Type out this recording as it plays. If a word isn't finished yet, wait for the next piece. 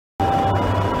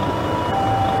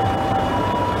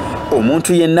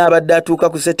Omuntu yenna abadde atuuka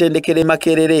ku ssettendekero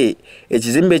Makerere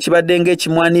ekizimbe ekibadde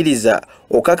ng'ekimwaniriza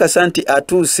okakasa nti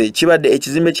atuuse kibadde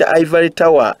ekizimbe kya Ivory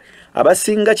Tower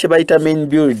abasinga kye bayita main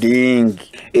building.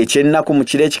 Ekyennaku mu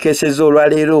kiro ekikeesezza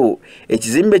olwaleero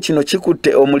ekizimbe kino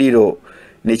kikutte omuliro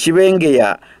ne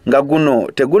kibengeya nga guno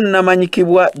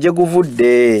tegunnamanyikibwa gye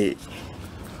guvudde.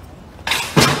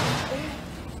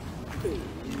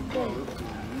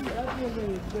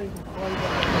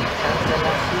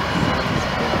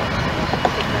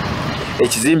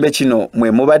 Ekizimbe kino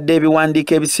mwe mubadde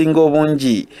ebiwandiiko ebisinga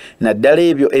obungi naddala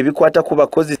ebyo ebikwata ku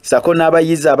bakozi sako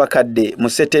n'abayizi abakadde mu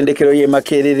ssettendekero y'e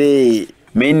Makerere.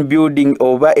 Main building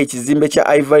oba ekizimbe kya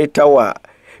Ivory Tower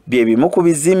bye bimu ku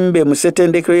bizimbe mu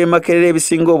ssettendekero y'e Makerere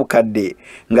ebisinga obukadde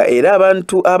nga era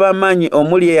abantu ab'amaanyi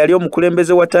omuli eyali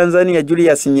omukulembeze wa Tanzania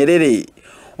Julius Nyerere,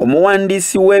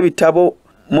 omuwandiisi w'ebitabo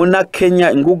Muna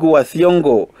Kenya Ngugi wa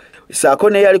Thiong'o saako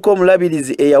ne yaliko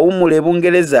omulabirizi eyawummula e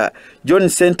Bungereza John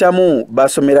Sentamu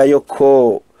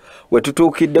basomerayokko. We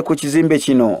tutuukidde ku kizimbe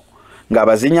kino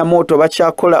ng'abazinya mooto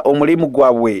bakyakola omulimu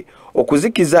gwabwe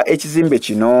okuzikiza ekizimbe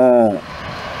kino.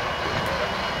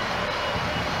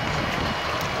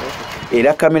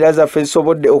 Era kamera zaffe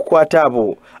zisobodde okukwata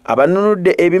abo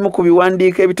abanunudde ebimu ku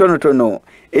biwandiiko ebitonotono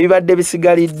ebibadde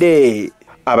bisigalidde.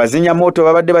 Abazinya mooto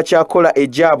babadde bakyakola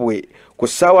ejjaabwe ku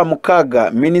ssaawa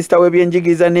 6 minisita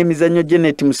w'ebyenjigiriza n'emizannyo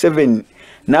Janet Museveni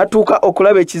n'atuuka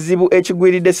okulaba ekizibu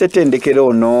ekigwiridde ssettendekero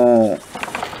ono.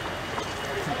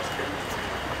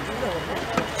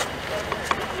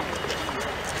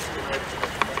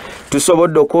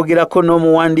 Tusobodde okwogerako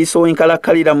n'omuwandiisi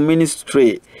w'enkalakkalira mu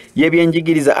minisitule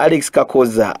y'ebyenjigiriza Alex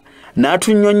Kakoza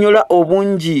n'atunnyonnyola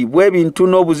obungi bw'ebintu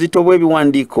n'obuzito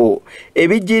bw'ebiwandiiko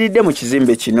ebijjiridde mu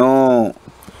kizimbe kino.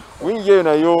 Wingi eyo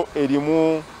nayo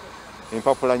erimu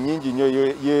empapula nyingi nnyo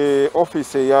ye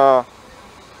office ya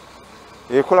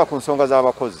ekola ku nsonga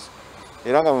z'abakozi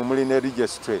era nga muli ne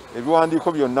registry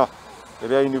ebiwandiiko byonna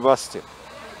ebya university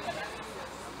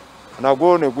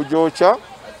nagwo ne gujooca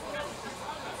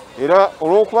era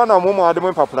olw'okuba namwo mwaddemu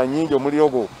empapula nyingi omuliro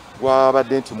gwo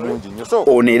gwabadde nti mungi nnyo. So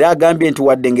ono era agambye nti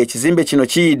wadde ng'ekizimbe kino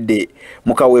kiyidde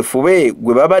mu kaweefube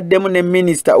gwe babaddemu ne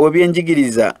minisita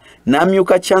w'ebyenjigiriza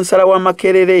n'amyuka chansala wa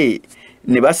Makerere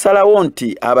ne basalawo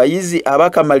nti abayizi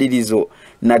ab'akamalirizo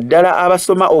naddala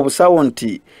abasoma obusawo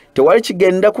nti tewali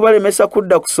kigenda kubalemesa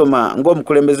kudda kusoma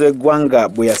ng'omukulembeze w'eggwanga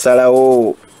bwe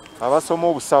yasalawo. Abasoma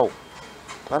obusawo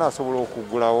banaasobola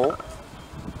okuggulawo.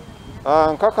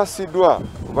 Nkakasiddwa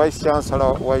vice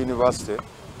chancellor wa university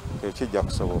ekijja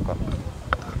kusoboka.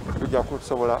 Tujja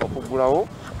kusobola okuggulawo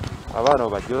abaana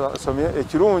basomye.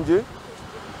 Ekirungi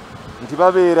nti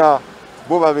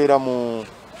bo babeera mu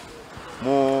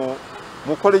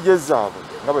colleges zaabwe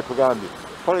nga bwe tugambye.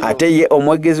 Ate ye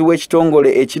omwegezi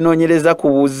w'ekitongole ekinoonyereza ku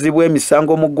buzzi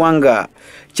bw'emisango mu ggwanga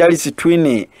Charles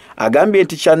Twine agambye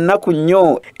nti kya nnaku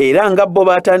nnyo era nga bo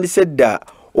baatandise dda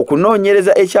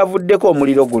okunoonyereza ekyavuddeko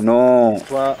omuliro guno.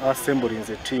 Twa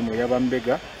assemblinze team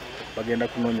y'abambega bagenda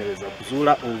kunoonyereza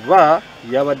kuzuula oba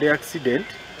yabadde accident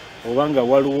oba nga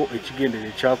waliwo ekigendere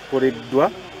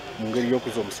ekyakoleddwa mu ngeri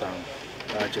y'okuza omusango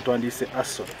kye twandiyise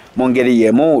aso. Mu ngeri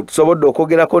y'emu tusobodde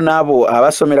okwogerako n'abo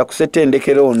abasomera ku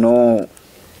ssettendekero ono.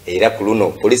 Era ku luno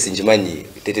poliisi nkimanyi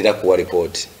tetera kuwa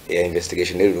report ya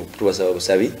investigation ero tubasaba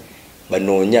busabi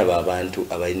banoonya abantu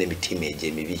abalina emitima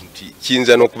egy'emibi.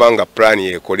 Kiyinza n'okuba nga pulaani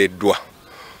ekoleddwa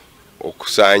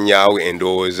okusaanyaawo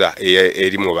endowooza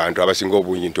eri mu bantu abasinga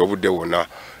obungi nti obudde bwonna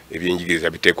ebyenjigiriza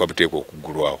biteekwa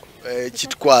okuggulwawo.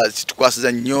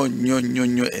 Kitukwasiza nnyo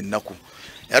ennaku.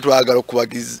 Era twagala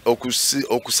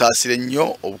okusaasira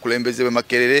ennyo obukulembeze bwe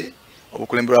Makerere,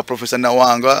 obukulembeze bwa Professor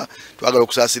Nawanga, twagala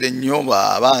okusaasira ennyo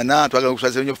abaana, twagala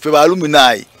okusaasira ennyo ffe ba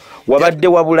alumni. Wabadde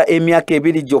wabula emyaka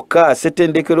 2 gyokka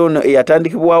ssettendekero ono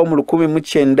eyatandikibwawo mu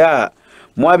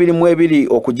 1922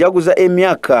 okujaguza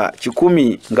emyaka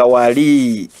 10 nga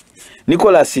waali.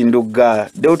 Nicholas Ndugga,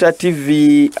 Delta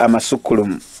TV,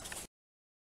 Amasukulumu.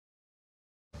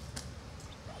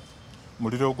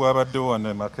 Muliro gwabadde wano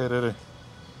e Makerere.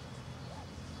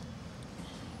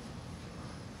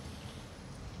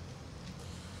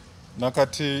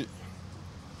 Nakati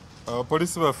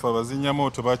abapoliisi baffe abazinya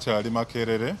mooto bakyali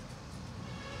Makerere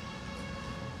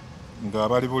nga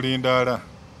bali bulindaala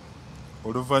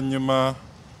oluvannyuma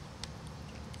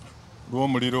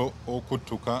lw'omuliro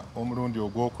okuttuka omulundi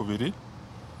ogwokubiri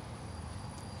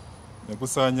ne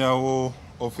gusaanyaawo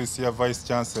ofiisi ya vice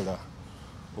chancellor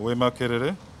ow'e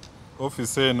Makerere.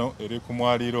 Ofiisi eno eri ku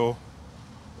mwaliro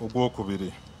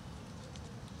ogwokubiri.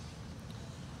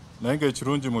 Naye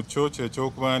ng'ekirungi mu kyo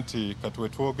ky'ekyokuba nti kati we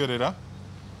twogerera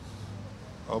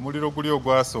omuliro guli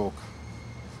ogwasooka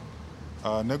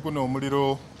ne guno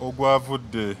omuliro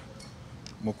ogwavudde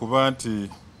mukuba nti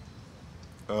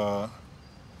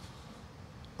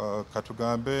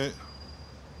katugambe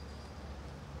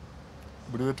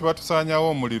buli lwe tuba tusaanyawo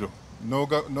omuliro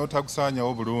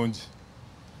n'otagusaanyawo bulungi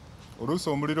oluusi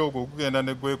omuliro ogwo gugenda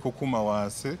ne gwekukuma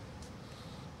wansi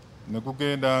ne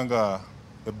gugenda nga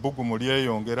ebbugumu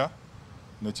lyeyongera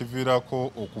ne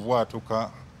kiviirako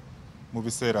okubwatuka mu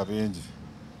biseera bingi.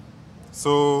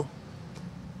 So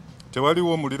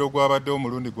tewaliwo omuliro gwabadde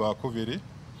omulundi gwa kubiri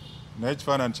naye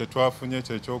ekifaananyi kye twafunye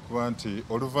kyekyokuba nti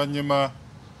oluvannyuma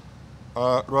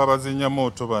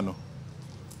lw'abazinnyamoto bano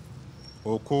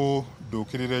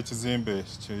okuduukirira ekizimbe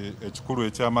ekikulu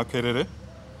ekya Makerere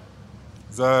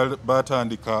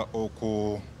batandika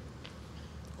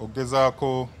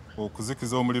okugezaako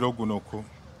okuzikiza omuliro guno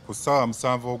ku ssaawa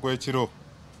 7 ogw'ekiro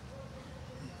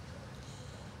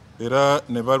era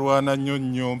ne balwana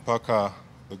nnyo mpaka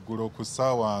eggulo ku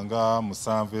ssaawa nga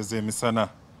 7 ez'emisana.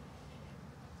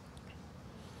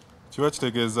 Kiba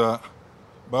kitegeeza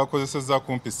bakozesezza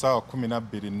kumpi ssaawa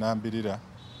 12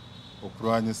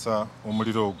 okulwanyisa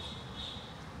omuliro ogwo.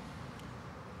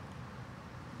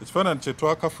 Ekifaananyi kye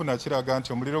twakafuna kiraga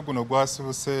nti omuliro guno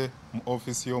gwasibuse mu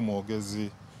ofiisi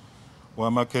y'omwogezi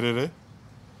wa Makerere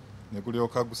ne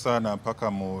gulyoka gusaana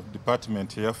mpaka mu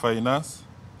department eya finance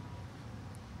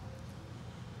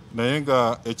naye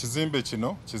nga ekizimbe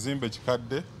kino kizimbe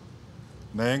kikadde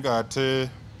naye nga ate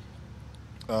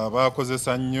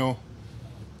bakozesa nnyo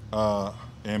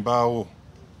embaawo.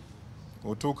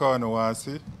 Otuuka wano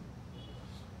wansi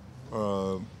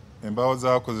embaawo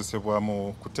zaakozesebwa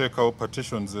mu kuteekawo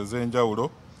partitions ez'enjawulo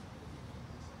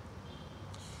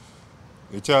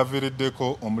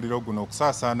ekyaviiriddeko omuliro guno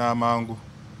okusaasaana amangu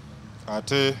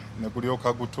ate ne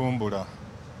gulyoka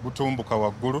gutumbuka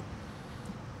waggulu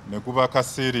ne gubaka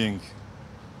siiringi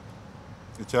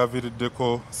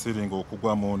ekyaviiriddeko siiringi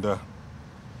okugwa munda.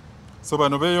 So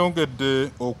bano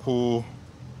beeyongedde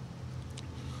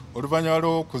oluvannyuma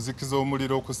lw'okuzikiza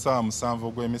omuliro ku ssaawa 7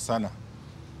 ogw'emisana.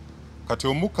 Kati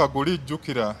omukka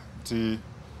gulijjukira nti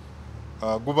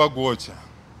guba gwokya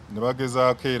ne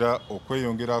bagezaako era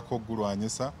okweyongerako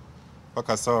gulwanyisa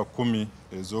paka ssaawa 10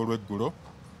 ez'olweggulo.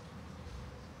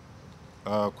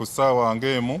 Ku ssaawa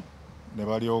ng'emu ne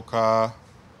balyoka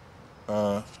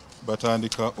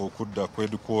batandika okudda ku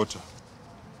headquarter.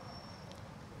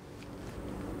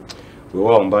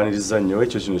 Weewaawo mbaaniriza nnyo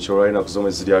ekyo kino ky'olwalina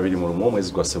kuz'omwezi 21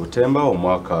 omwezi gwa Septemba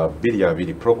omwaka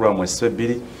 2020 programu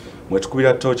S2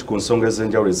 mwetukubira tochi ku nsonga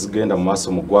ez'enjawulo ezigenda mu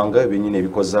maaso mu ggwanga ebyennyini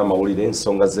ebikoze amawulire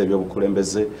ensonga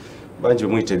z'ebyobukulembeze bangi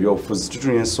bemuyita ebyobufuzi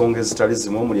tutunya ensonga ezitali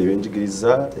zimu omuli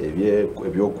ebyenjigiriza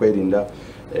ebyokwerinda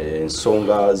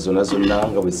ensonga zonna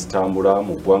nga bwe zitambula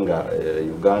mu ggwanga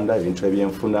Uganda ebintu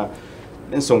ebyenfuna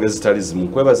n'ensonga ezitali zimu.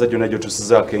 Nkwebaza gyonna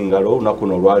gyotusizaako engalo olunaku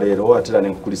luno olwaleero ate era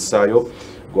nenkukulisaayo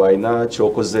gwalina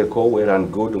kyokozeeko well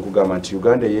and good nkugamba nti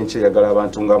Uganda ey'enkya eyagala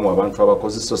abantu ngamu abantu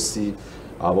abakozi so si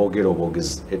aboogera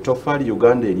obwogezi. Etoffaali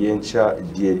Uganda ery'enkya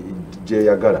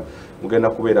gyeyagala mugenda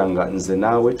kubeera nga nze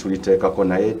naawe tuliteekako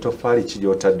naye etoffaali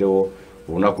kiryotaddewo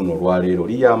olunaku luno olwaleero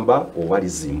liyamba oba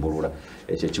lizimbulula.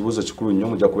 Ekyo ekibuuzo kikulu nnyo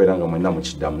mujja kubeera nga mwenna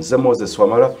mukiddamu. Nze Moses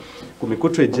Wamala ku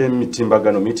mikutu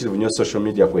egy'emitimbagano miyitirivu nnyo social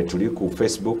media kwe tuli ku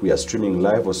Facebook we are streaming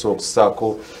live osobola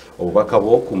okusaako obubaka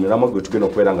bwo ku miramwa gwe tugenda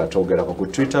okubeera nga twogerako ku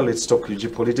Twitter let's talk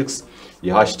UG politics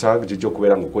ye hashtag jujja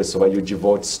okubeera nga okwesoba UG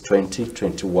votes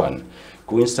 2021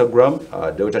 ku Instagram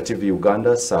Delta TV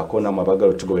Uganda saako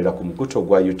n'amabagalo tugoberera ku mukutu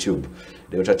ogwa YouTube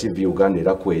Delta TV Uganda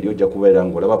era kweri ojja kubeera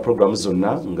nga olaba programu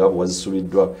zonna nga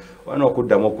bwazisubiddwa wano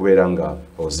okuddamu okubeera nga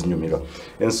ozinyumirwa.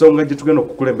 Ensonga gye tugenda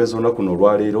okukulembeza olunaku kuno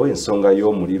olwaleero ensonga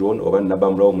y'omuliro oba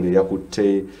Nabamula omuliro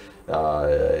yakutte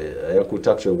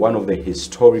actually one of the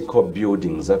historical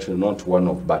buildings, actually not one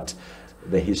of but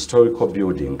the historical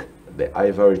building, the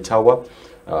Ivory Tower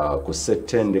ku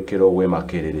ssettendekero w'e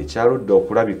Makerere kyaludde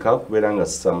okulabika kubeera nga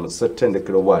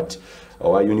ssettendekero what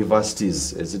owa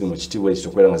universities eziri mu kitiibwa ekyo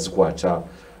okubeera nga zikwata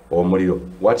omuliro.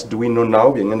 What do we know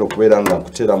now? Byengenda okubeera nga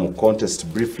nkuteera mu contest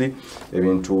briefly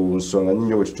ebintu nsonga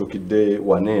nnyo bwe tutuukidde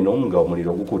waneeno nga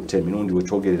omuliro gukutte emirundi we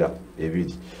twogerera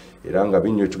ebiri era nga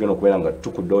binnyo tugenda okubeera nga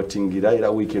tukudootingira era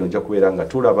wiiki eno ojja kubeera nga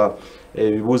tulaba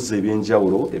ebibuuzo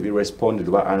ebyenjawulo ebiresponded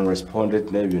oba unresponded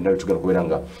n'ebyo byonna tugenda okubeera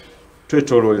nga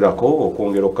twetooloolerako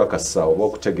okwongera okukakasa oba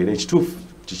okutegeera ekituufu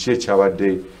kiki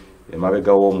ekyabadde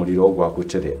emabega w'omuliro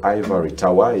gwakutte the Ivory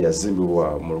Tower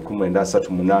eyazimbibwa mu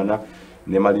 1938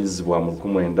 nemalirizibwa mu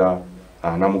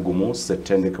 1941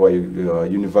 ssettendekero wa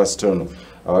university ono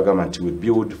abagamba nti we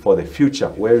build for the future.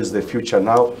 Where is the future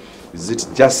now? Is it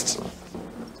just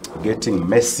getting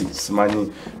messy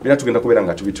simanyi bila tugenda kubeera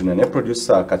nga tubitunya ne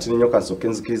producer Katini nyo kansoke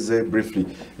nzikize briefly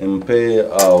mpe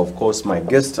of course my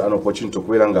guest an opportunity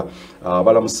okubeera nga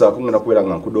balamusa kungenda kubeera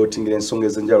nga nkudotingira ensonga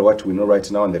ezenjalo what we know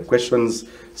right now and the questions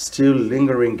still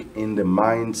lingering in the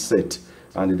mindset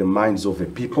and in the minds of the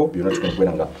people byonna tugenda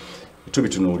kubeera nga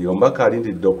tubitunuulira ombaka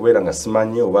alindidde okubeera nga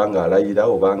simanyi obanga alayira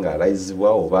obanga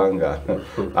alayizibwa obanga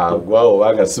agwa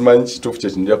obanga simanyi kituufu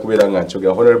kyekindira kubeera nga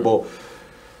nkyogera Honorable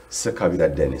Sekabira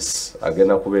Dennis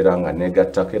agenda kubeera nga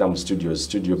negattako era mu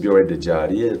studio byolede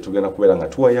gyali tugenda kubeera nga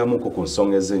tuwayamuko ku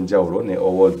nsonga ez'enjawulo ne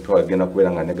Owol twagenda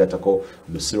kubeera nga negattako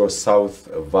Lusiro South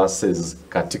versus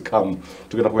Katikamu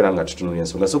tugenda kubeera nga tutunuulira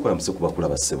ensonga sokola muse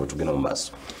kubakulaba ssebo tugenda mu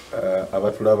maaso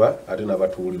abatulaba ate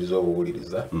n'abatuwuliriza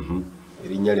obuwuliriza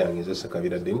erinnya lyange nze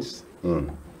Sekabira Dennis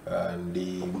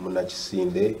ndi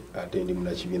munakisinde ate ndi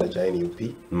munakibiina kya NUP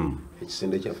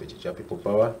ekisinde kyaffe kya People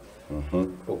Power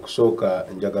okusooka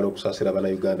njagala okusaasira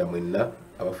Bannayuganda mwenna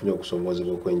abafunye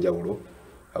okusomoozebwa okw'enjawulo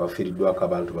abafiiriddwako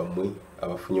abantu bammwe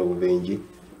abafunye obubenje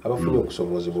abafunye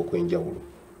okusomoozebwa okw'enjawulo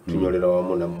tunyolera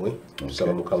wamu nammwe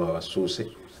tusaba Mukama abasuuse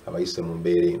abayise mu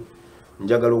mbeera eno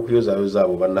njagala okuyozaayoza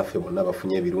abo bannaffe bonna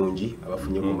abafunye ebirungi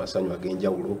abafunye ku masanyu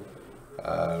ag'enjawulo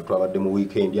twabadde mu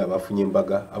weekend abafunye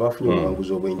embaga abafunye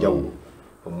obuwanguzi obw'enjawulo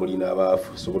omuli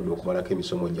n'abasobodde okumalako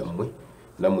emisomo gyammwe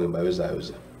nammwe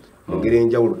mbayozaayoza mu ngeri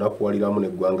enjawulo nakuwaliramu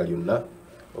n'eggwanga lyonna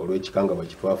olw'ekikangabwa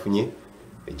kitwafunye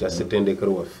ekya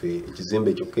ssettendekero waffe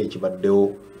ekizimbe kyokka ekibaddewo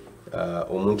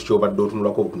omuntu kyobadde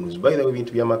otunulako obutunuzi bayirawo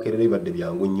ebintu bya Makerere bibadde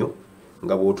byangu nnyo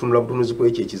nga bw'otunula butunuzi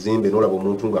kw'ekyo ekizimbe n'olaba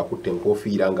omuntu ng'akutte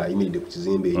enkofiira ng'ayimiridde ku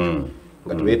kizimbe ekyo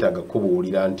nga tebeetaaga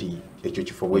kubuulira nti ekyo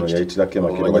kifo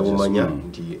bwekimanya bumanya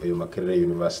nti eyo Makerere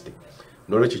University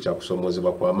n'olwekyo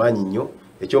kyakusomoozebwa kwa maanyi nnyo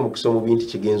ekyomukisa omubi nti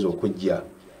kigenza okujja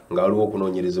nga waliwo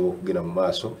okunoonyerezebwa okugenda mu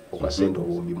maaso okasente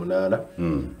obuwumbi 8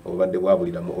 obadde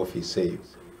bwabulira mu ofiisi eyo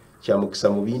kyamukisa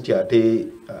mubi nti ate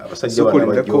abasajja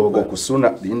banabajooga okusuna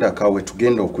linda kawe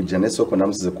tugenda okujja nesoko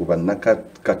namusize kuba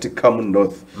Katikamu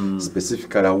North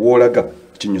specifically awolaga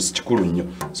kinyusi kikulu nnyo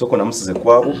soko namusize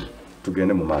kwabo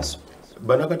tugende mu maaso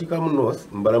Banakatikamu North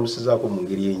mbalamusizaako mu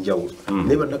ngeri y'enjawulo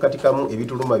naye Banakatikamu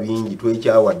ebituluma bingi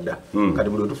twekyawadda kati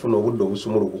buli tufuna obudde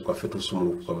obusumuluku kaffe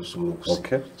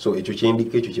tusumulukusa so ekyo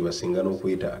kyendika ekyo kyebasinga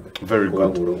n'okwetaaga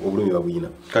obulumi babuyina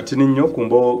kati nnyo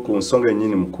ku nsonga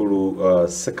ennyini mukulu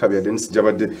Sekabira Dennis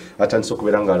gyabadde atandise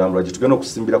okubeera nga alambula gye tugenda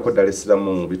okusimbirako Dar es Salaam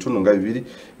mu bitundu nga bibiri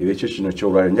ebyekyo kino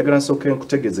ky'olwaliro njagala nsooke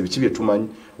nkutegeeze biki bye tumanyi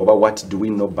oba what do we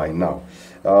know by now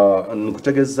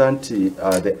nkutegeeza nti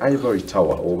the Ivory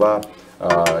Tower oba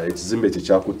ekizimbe ekyo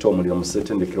kyakutte omuliro mu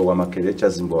ssettendekero wa Makerere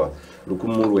kyazimbwa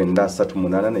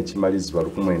 1938 nekimalizibwa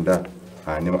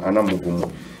 1941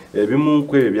 ebimu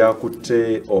ku ebyo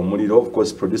byakutte omuliro of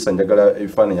course producer njagala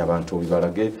ebifaananyi abantu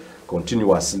bibalage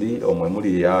continuously omwe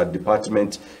muli ya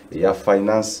department ya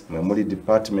finance mwe muli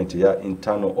department ya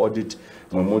internal audit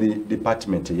mwe muli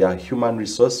department ya human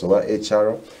resource oba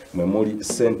HR mwe muli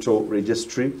central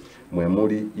registry mwe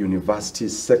muli university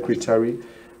secretary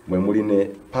mwe muli ne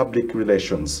public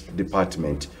relations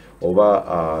department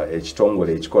oba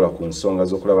ekitongole ekikola ku nsonga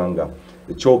z'okulaba nga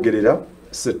ekyogerera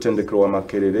ssettendekero wa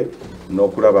Makerere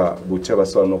n'okulaba butya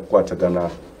basobola n'okukwatagana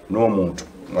n'omuntu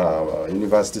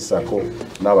university sako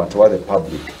n'abantu ba the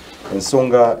public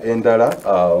ensonga endala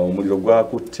omuliro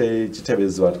gwakutte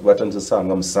kitebezebwa gwatandise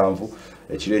sanga 7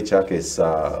 ekiro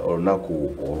ekyakeesa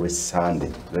olunaku olw'Essande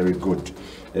very good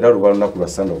era lunaku lwa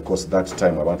Sunday of course that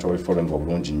time abantu abafollowing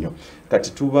obulungi nnyo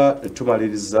kati tuba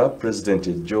tumaliriza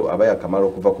president Joe aba yakamala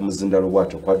okuva ku muzindalo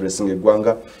bwato kwa addressing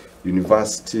eggwanga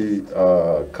university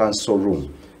council room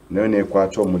nayo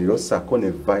nekwata omuliro sako ne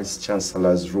vice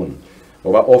chancellor's room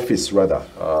oba office rather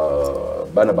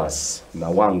Barnabas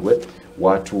Nawangwe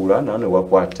watuula nayo ne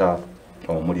wakwata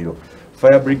omuliro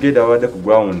fire brigade abadde ku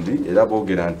ground era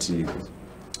boogera nti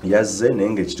yazze naye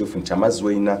ng'ekituufu nti amazzi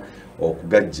weyina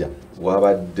okugajja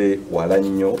wabadde wala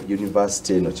nnyo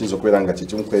university eno kiyinza okubeera nga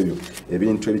kyekimu ku ebyo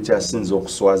ebintu ebikyasinza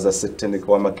okuswaza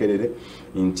ssettendekero wa Makerere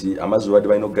nti amazzi wadde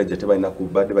balina okugajja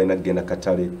badde balina kugenda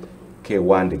katale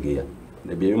kewandegeya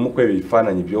byebimu ku ebyo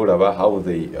bifaananyi byolaba how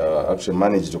they actually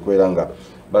managed okubeera nga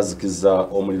bazikiza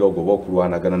omuliro ogwo oba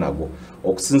okulwanagana nagwo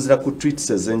okusinziira ku tweets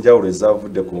ez'enjawulo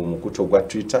ezavudde ku mukutu ogwa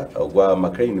Twitter ogwa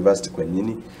Makerere University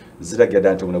kwennyini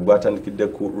ziragira nti guno gwatandikidde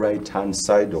ku right hand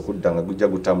side okudda nga gujja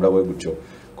gutambula bwe gutyo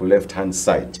ku left hand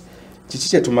side kiki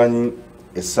kyetumanyi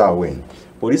essaawa eno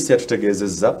poliisi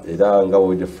yatutegeezezza era nga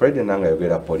bwewedde Fred nanga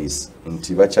yogera poliisi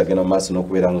nti bakyagenda mu maaso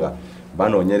n'okubeera nga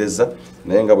banoonyereza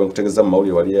naye nga bwe nkutegeeza mu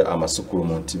mawulire wali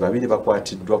amasukulumu nti babiri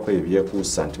bakwatiddwako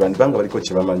ebyekuusa nti bandibanga baliko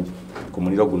kye bamanyi ku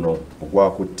muliro guno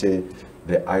ogwakutte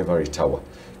the Ivory Tower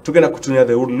tugenda kutunya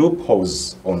the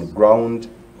loopholes on ground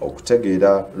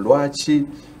okutegeera lwaki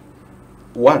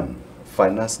 1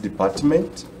 finance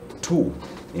department, 2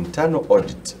 internal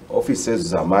audit offices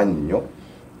z'amaanyi nnyo,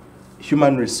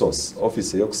 human resource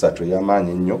office eyokusatu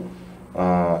ey'amaanyi nnyo,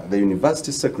 the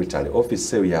university secretary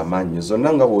office eyo y'amaanyi nnyo.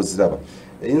 Zonna nga bw'oziraba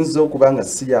eyinza okuba nga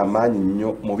si y'amaanyi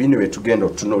nnyo mu bino bye tugenda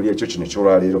otutunuulira ekyo kino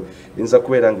ekyolwaleero, eyinza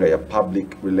kubeera nga ya public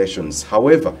relations.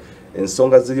 However,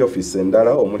 ensonga ziri office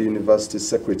endala omuli university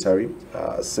secretary,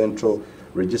 central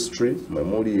registry,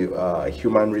 muli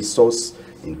human resource,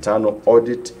 internal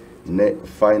audit ne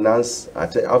finance.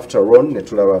 Ate after all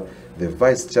netulaba the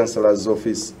vice chancellor's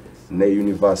office ne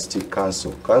university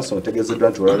council. Council ntegezeddwa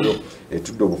nti olwaliro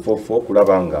etudde obufofo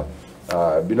okulaba nga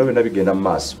bino byonna bigenda mu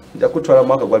maaso. Nja kutwala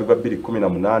mwaka gwali gwa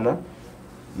 2018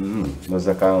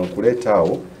 noza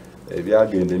kankuleetaawo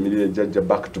ebyagenda emirire ejjajja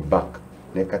back to back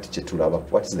ne kati kyetulaba.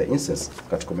 What is the instance?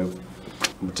 Katukomewo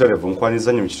Buterevu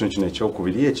nkwaniza nnyo mu kitundu kino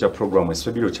ekyokubiri ekya programu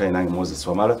esibiro China Moses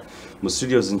Wamala mu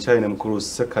studios China mukulu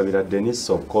Sekabira Dennis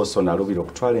of course onalubira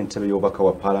okutwala entebe y'obubaka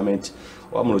wa parliament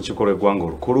wa mu lukiiko lw'eggwanga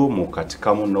olukulu mu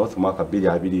Katikamu North mwaka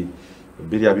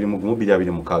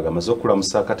 2026 amaze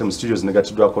okulamusa akate mu studios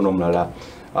negatiddwako n'omulala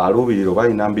alubiriro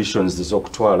balina ambitions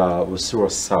z'okutwala Busiro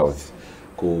South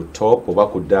ku top oba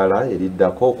ku ddala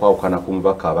eriddako okwawukana ku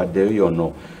mubaka abaddeyo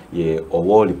yono ye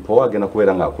Owolipo agenda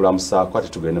kubeera nga akulamusa kwate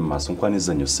tugende mu maaso.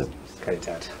 Nkwaniza nnyo ssebo. Kale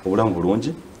taata. Obulamu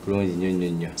bulungi? Bulungi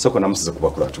nnyo. Soko namusize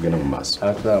kubakula tugende mu maaso.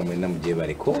 Abatwala mwena mugye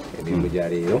baliko emirimu gya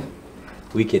leero.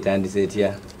 Wiiki etandise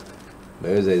etya?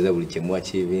 Bayozaliza buli kye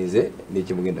mwakivinze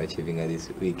n'ekyo mugenda wakivinga this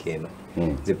week eno.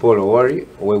 Nze Paul Owori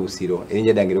ow'Ebusiro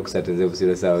erinnya lyange eryokusatu nze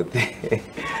Busiro South.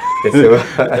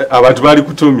 Abantu bali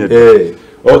kutumye.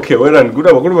 Okay, well and good.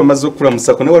 Abakulu bamaze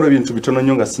okulamusako ne waliwo ebintu bitono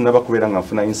nnyo nga sinaba kubeera nga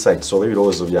nfuna insights oba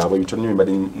ebirowoozo byabwe bitono nnyo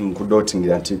bali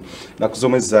nkudotingira nti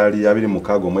nakuzomwe zaali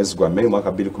 26 omwezi gwa May mwaka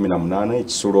 2018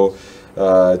 ekisulo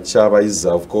ky'abayizi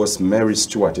of course Mary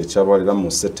Stewart ekyabalira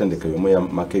mu ssettendekero y'omu ya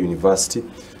Makerere University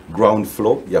ground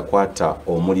floor yakwata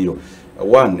omuliro.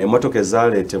 One, emmotoka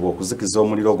ezaaleetebwa okuzikiza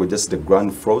omuliro ogwo just the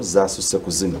ground floor zaasusse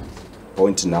ku zino.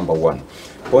 Point number 1.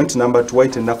 Point number 2,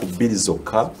 waite ennaku 2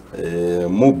 zokka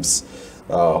MUBS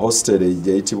hostel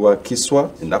eyitibwa Kiswa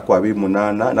ennaku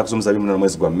 28 nakuzumuza 28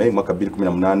 mwezi gwa May mwaka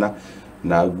 2018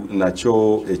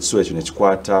 nakyo ekisulo ekyo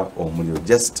nekikwata omuliro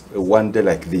just one day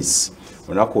like this.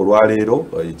 Olunaku olwaleero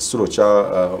ekisulo kya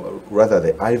rather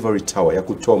the Ivory Tower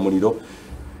yakutte omuliro.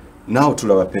 Now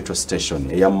tulaba petrol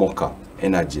station eya Moka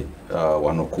Energy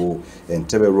wano ku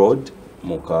Entebbe Road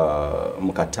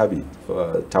Mukatabi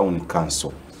Town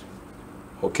Council.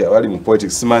 Okay, wali mu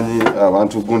politics simanyi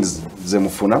abantu gundi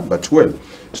zemufuna but well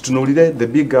tutunulire the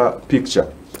bigger picture.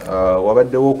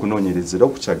 Wabaddewo okunoonyerezera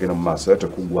okukyagenda mu maaso ate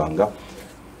kugwanga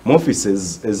mu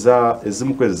offices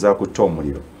ezimukweza kutta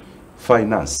omuliro: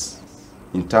 finance,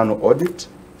 internal audit,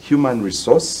 human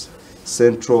resource,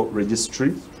 central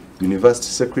registry,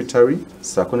 university secretary,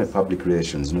 sakone public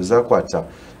relations. Nuzakwata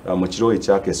mu kiro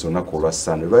ekyakeesa olunaku olwa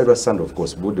Sunday. Lwali lwa Sunday of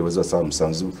course budde weza saa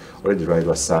musanvu already lwali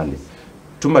lwa Sunday.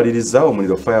 Tumaliriza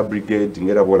omuliro fire brigade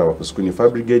ngera bwolaba ku screen fire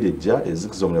brigade ejja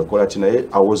ezikiza omuliro kola kina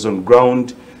I was on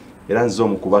ground era nzo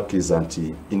mukubakkiriza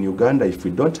nti in Uganda if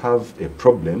we don't have a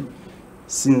problem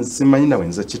since manyina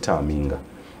wenza kitaminga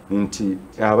nti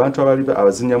abantu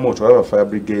abazinya moto aba fire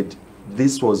brigade.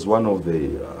 This was one of the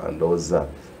ndoza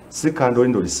sikando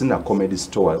ndo lisina comedy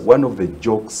store, one of the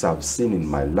jokes I've seen in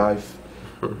my life.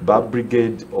 Bar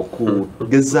brigade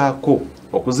okugezaako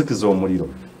okuzikiza omuliro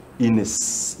in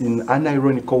an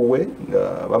ironical way.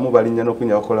 Bamu balinya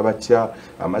nokunya bakola batya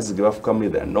amazzi ge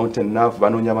bafukamu they are not enough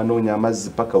banoonya amazzi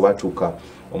paka watuuka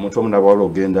omuntu omu nabawala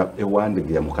ogenda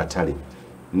ewandege ya mukatale.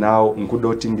 Now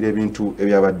nkudotingira ebintu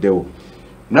ebyabaddewo.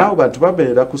 Now bantu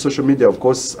babeera ku social media of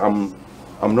course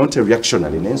I'm not a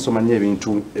reactionary nensoma nnyo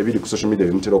ebintu ebiri ku social media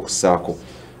bimutera okusaako.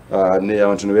 Ne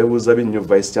abantu ne beebuuza binnyo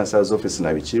vice chancellor's office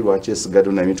na biki lwaki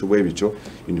esigadde na ebintu bwe bityo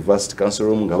university council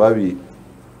room nga babi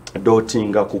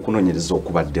dotinga ku kunoonyereza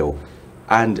okubaddewo.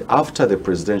 And after the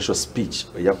presidential speech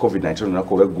ya COVID-19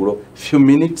 olunaku olw'eggulo few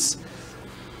minutes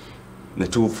ne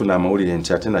tufuna amawulire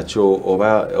nti ate nakyo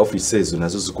oba offices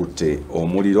nazo zikutte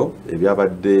omuliro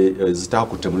ebyabadde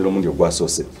zitaakutte muliro mungi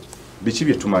ogwasoose. Biki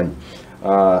bye tumanyi?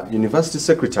 University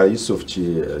Secretary Yusuf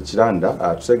Kiranda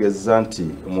atutegeeza nti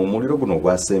mu muliro guno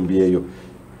ogwasembyeyo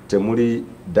temuli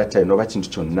data eno oba kintu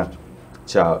kyonna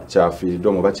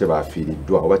kyafiiriddwa oba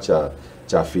kyebafiiriddwa oba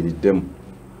kyafiiriddemu.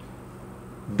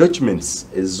 Documents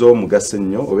ez'omugaso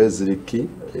ennyo oba eziriki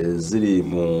ziri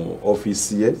mu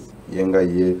office ye yenga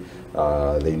ye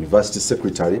the University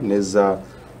Secretary neza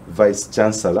Vice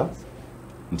Chancellor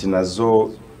nti nazo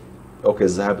okay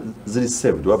ziri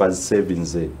saved waba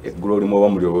zisavinze eggulo limu oba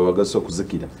muliro bwebagaso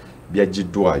okuzikira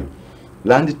byaggiddwayo.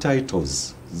 land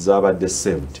titles zabadde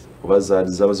saved oba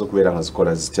zabaze okubeera nga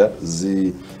zikola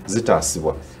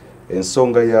zitaasibwa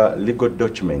ensonga ya legal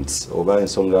documents oba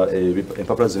ensonga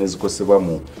empapula zino ezikosebwa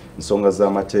mu nsonga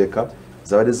z'amateeka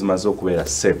zabadde zimaze okubeera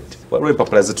saved waliwo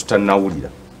empapula zetutanawulira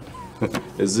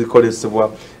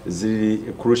ezikolesebwa ziri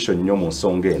crucial nnyo mu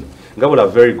nsonga eno nga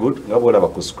bwolaba very good nga bwolaba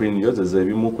ku screen yo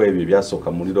zebimu ku ebyo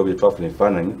ebyasooka muliro bye twafuna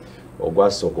ebifaananyi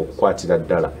ogwasooka okukwatira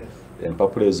ddala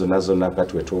empapula ezo nazo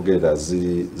nakati wetwogerera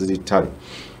ziri ttale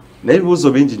naye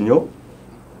ebibuuzo bingi nnyo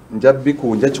nja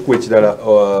kikuwa ekirala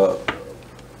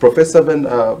Professor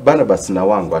Barnabas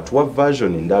Nawango atuwa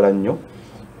version ndala nnyo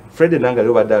Fred nanga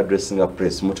leo badde addressinga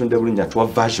press mutunde bulungi atuwa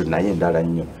version naye ndala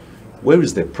nnyo where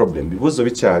is the problem bibuuzo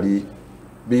bikyali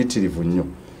biyitirivu nnyo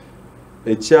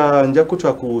ekya nja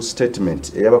kutwa ku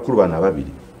statement ey'abakulu bano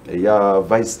ababiri eya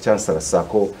vice chancellor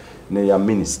Sako neya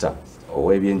minister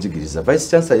ow'ebyenjigiriza vice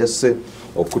chancellor yasse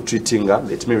okutreatinga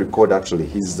let me record actually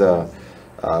his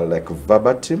like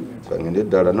verbatim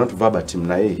not verbatim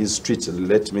naye his street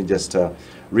let me just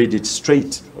read it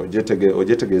straight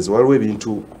ojetegeeza waliwo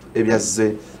ebintu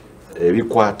ebyazze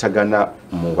ebikwatagana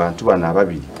mu bantu bano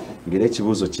ababiri ngera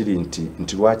ekibuuzo kiri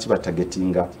nti lwaki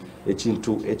batagetinga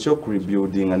ekintu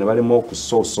ekyokurebuildinga ne balema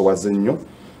okusoosowaza ennyo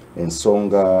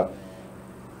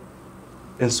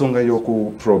ensonga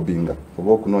y'okuprobinga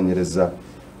oba okunoonyereza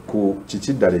ku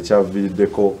kiki ddala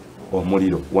ekyaviiriddeko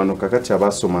omuliro wano kakati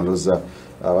abaasoma ndoza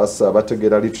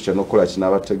abategeera literature n'okukola kino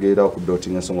abategeera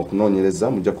okudootinga ensonga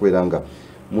okunoonyereza mujja kubeera nga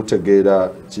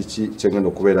mutegeera kiki kyengenda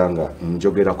okubeera nga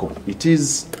njogerako. It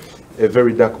is a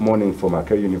very dark morning for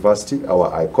Makerere University.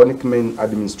 Our iconic main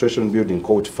administration building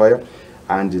caught fire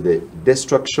and the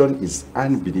destruction is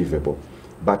unbelievable.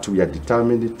 But we are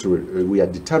determined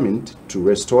to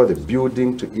restore the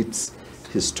building to its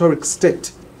historic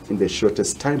state in the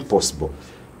shortest time possible.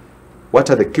 What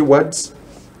are the keywords?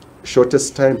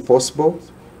 Shortest time possible.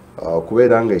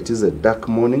 Kuberanga, it is a dark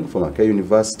morning for Makerere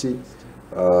University.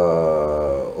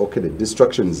 Okay, the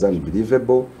destruction is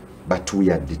unbelievable, but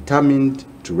we are determined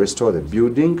to restore the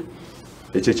building.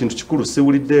 Ekyo kintu kikulu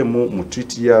siwulidde mu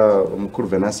tweet ya Omukulu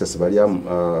Venansius Balya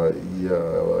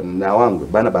Nawangwe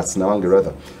Barnabas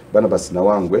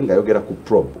Nawangwe ng'ayogera ku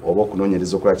probe oba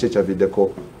okunoonyereza okulaba ki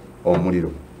ekyaviiriddeko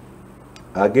omuliro.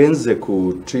 Agenze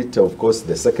ku tweet, of course,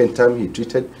 the second time he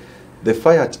tweeted, the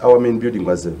fire at our main building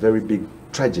was a very big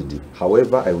tragedy.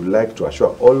 However, I would like to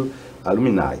assure all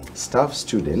alumni, staff,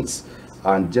 students,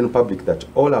 and general public that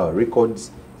all our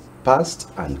records, past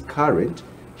and current,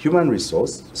 human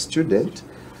resource, student,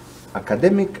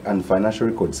 academic, and financial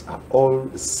records are all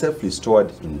safely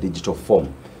stored in digital form.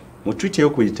 Mu tweet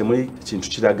ey'okuyitemu kintu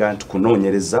kiraga nti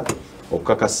kunoonyereza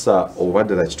okukakasa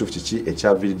obaddala kituufu kiki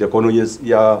ekyaviiriddeko ono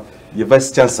ya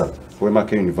vice chancellor we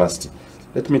Makerere University.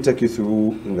 Let me take you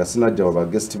through nga sinajja wa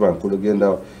guest bankulu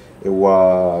genda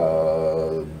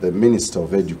ewa the Minister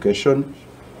of Education,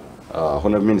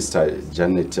 Honorable Minister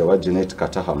Janet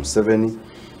Kataha Museveni.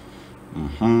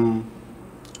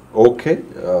 Okay,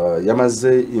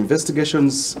 Yamaze,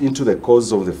 investigations into the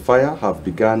cause of the fire have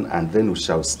begun and then we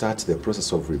shall start the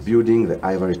process of rebuilding the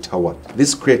Ivory Tower.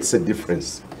 This creates a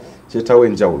difference. Chetawe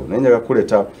njawulo. Nenyaga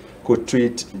kuleta ku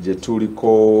tweet gye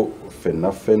tuliko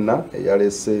fenna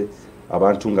eyalese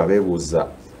abantu nga beebuuza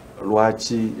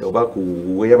lwaki oba ku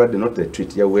weyabadde not the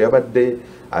tweet ya weyabadde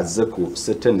azze ku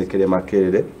ssettendekero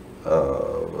Makerere,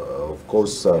 of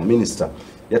course minister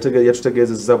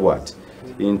yatutegeezezza bw'ati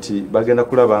nti bagenda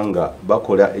kulaba nga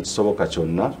bakola ekisoboka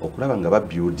kyonna okulaba nga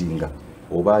babuildinga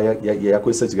oba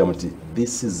yakozesa ekigambo nti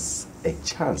this is a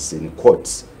chance in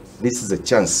quotes, this is a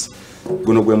chance.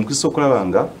 Guno gwe mukisa okulaba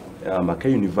nga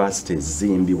Makerere University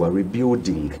ezimbibwa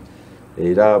rebuilding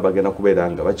era bagenda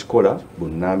kubeera nga bakikola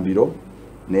bunnambiro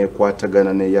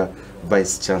nekwatagana neya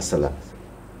vice chancellor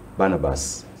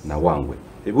Barnabas Nawangwe.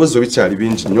 Ebibuuzo bikyali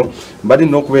bingi nnyo mbali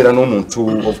n'okubeera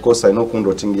n'omuntu of course alina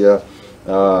okundootingira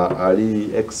ali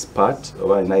expert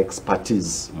oba alina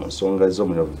expertise mu nsonga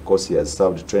ez'omuliro. Of course he has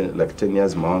served like 10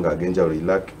 years mu mawanga ag'enjawulo,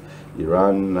 Iraq,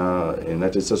 Iran,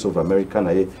 United States of America,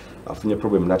 naye afunye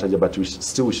problem n'atajja, but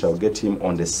we shall get him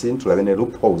on the scene tulabe ne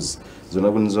loopholes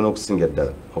zonna okusinga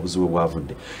ddala obuzibu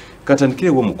bwavudde.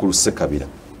 Katandikirewo Mukulu Ssekabira,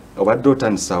 obadde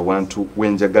otandisa awantu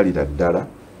wenjagalira ddala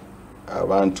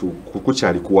abantu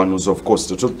kukukyali kuwanuza, of course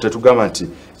tetugamba nti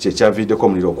kyekyaviiriddeko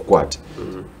omuliro okukwata.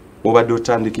 Obadde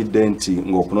otandikidde nti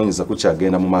ng'okunoonyeza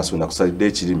kukyagenda mu maaso nakusalidde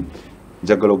ekirimi,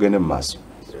 njagala ogende mu maaso.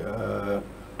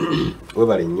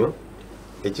 Webale nnyo.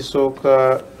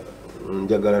 Ekisooka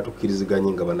njagala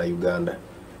tukkiriziganye nga bannayuganda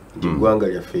nti eggwanga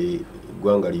lyaffe,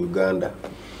 eggwanga li Uganda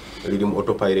liri mu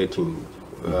autopiloting.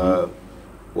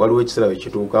 Waliwo ekiseera bwe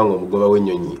kituuka ng'omugoba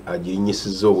w'ennyonyi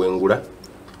agirinyisizza obwengula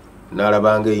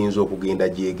n'alabanga eyinza okugenda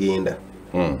gyegenda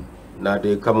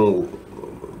n'ateekamu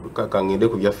kangende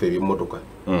ku byaffe eby'emmotoka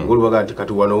ng'olubaga nti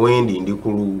kati wano wendi ndi ku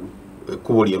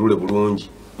ekkubo lyerule bulungi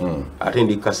ate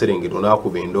ndi Kaserengero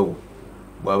n'akuba endobo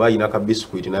bw'aba ayina ka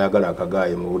bisikuiti n'ayagala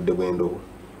akagaaye mu budde bw'endobo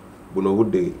buno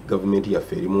obudde gavumenti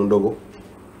yaffe eri mu ndobo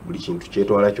buli kintu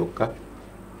kyetwala kyokka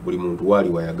buli muntu waali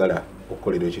wayagala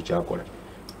okukolera ekyo kyakola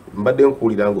mbadde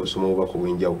nkuwulira ng'osoma obubaka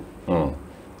obw'enjawulo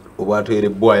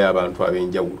obwateerebbwayo abantu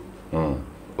ab'enjawulo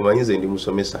omanyi nze ndi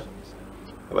musomesa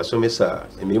abasomesa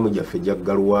emirimu gyaffe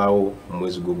gyaggalwawo mu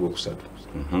mwezi gw'ogwokusatu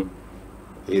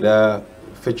era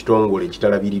ffe ekitongole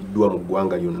ekitalabiriddwa mu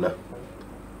ggwanga lyonna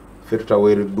ffe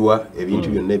tutaweereddwa ebintu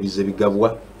byonna ebize bigabwa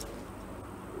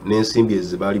n'ensimbi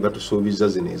ezo baali batusuubiza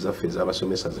zino ezaffe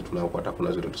ez'abasomesa ze tunaakwatako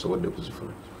nazo tetusobodde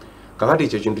kuzifuna kakati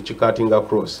ekyo kintu kikatinga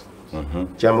across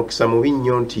kyamukisa mubi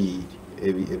nnyo nti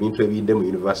ebintu ebiyidde mu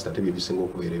university ate bye bisinga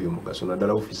okubeera eby'omugaso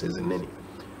naddala offices ennene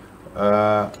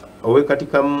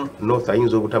owekatikamu north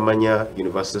ayinza obutamanya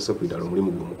university secretary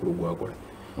omulimu gwe mukulu gwakola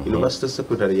university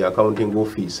secretary ya accounting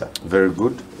officer very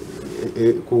good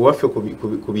ku waffe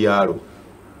ku byalo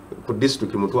ku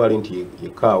district mutwale nti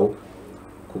yekaawo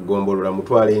ku Gombolola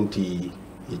mutwale nti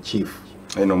chief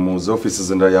eno mu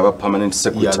offices endala yaba permanent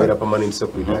secretary yaba permanent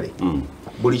secretary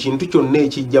buli kintu kyonna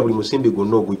ekijja buli musimbi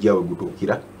gwonna ogujja we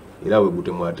gutuukira era we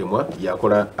gutemwatemwa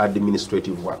yakola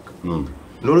administrative work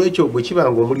n'olwekyo bwe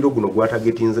kibanga omuliro guno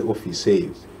gwatagetinze office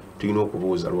eyo tulina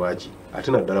okubuuza lwaki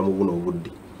ate naddala mu buno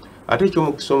obudde ate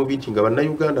ekyomukisa omubi nti nga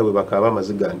bannayuganda bwe bakaaba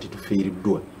amaziga nti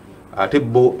tufiiriddwa ate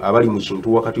bo abali mu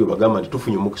kintu wakati we bagamba nti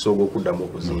tufunye omukisa ogw'okuddamu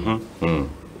okuzimba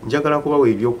njagala kubawa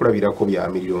ebyokulabirako bya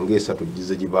miriro ng'esatu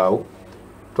gize gibaawo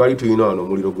twali tulina wano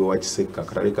omuliro gwe wa Kisekka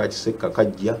akatale ka Kisekka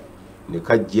kajja ne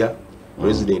kajja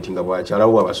president nga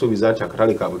bwakyalawo abasuubiza nti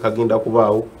akatale kaabwe kagenda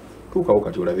kubaawo tuukawo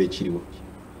kati olabe ekiriwo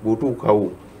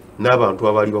bw'otuukawo n'abantu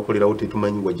abaali bakolerawo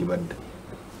tetumanyiwa gye badda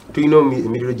tulina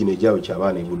emiriro gino egyawe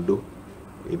ky'abaana e Buddo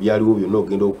ebyaliwo byonna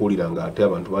ogenda okuwulira nga ate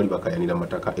abantu baali bakayanira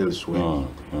mataka elsewhere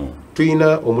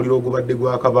tulina omuliro ogubadde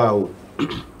gwakabaawo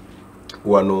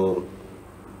wano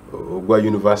ogwa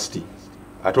university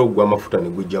ate ogw'amafuta ne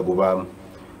gujja gubaamu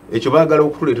ekyo baagala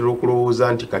okutuleetera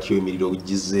okulowooza nti kati emiriro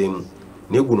gizzeemu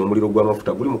naye guno omuliro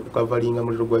gw'amafuta guli mu kukavalinga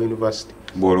muliro gwa university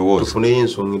tufuneyo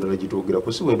ensonga endala gitwogera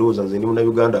kusi bwe ndowooza nze ndi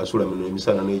munnayuganda asula mino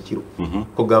emisana n'ekiro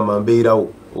kogamba mbeerawo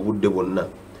obudde bwonna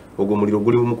ogwo omuliro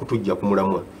guli mu kutujja ku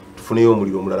mulamwa tufuneyo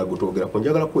omuliro omulala gutwogerako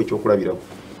njagala kuwa ekyokulabirako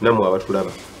nammwe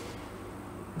abatulaba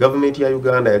gavumenti ya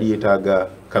Uganda yali yeetaaga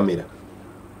kamera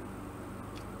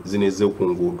zino ez'oku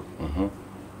nguudo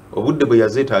obudde bwe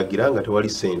yazeetaagira nga tewali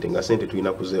ssente nga ssente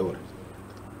tulina kuzeewola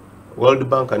World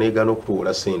Bank neegaana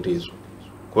okutuwola ssente ezo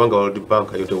kubanga World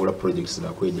Bank yo tewola projects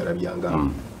zakwejalabyanga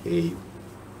eyo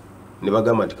ne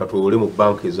bagamba nti katwewole mu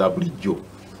banka eza bulijjo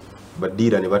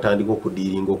baddiira ne batandika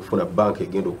okudiiringa okufuna banka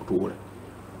egenda okutuwola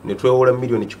ne twewola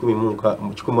milioni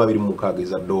 126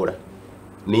 eza dola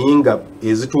naye nga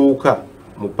ezituuka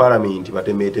mu parliament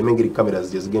batemeeteme ngeri kamera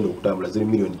zije zigenda okutambula ziri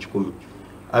milioni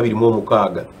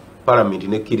 26 parliament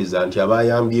nekkiriza nti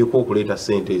abayambyeko okuleeta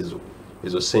ssente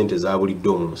ezo ssente za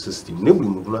buliddo mu system ne buli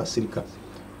muntu n'asirika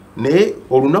naye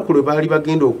olunaku lwe baali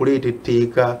bagenda okuleeta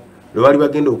etteeka lwe baali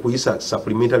bagenda okuyisa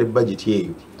supplementary budget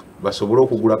eyo basobole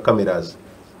okugula cameras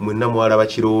mwenna mwalaba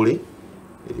kiroole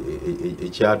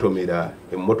ekyatomera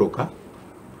emmotoka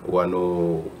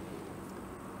wano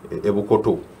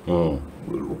ebukoto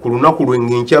ku lunaku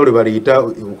lwengenkya lwe baleeta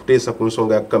okuteesa ku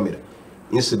nsonga ya kamera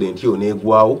incident yo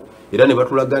neegwawo era ne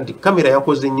batulaga nti kamera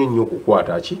yakoze nnyo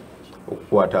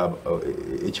okukwata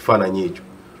ekifaananyi ekyo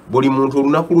buli muntu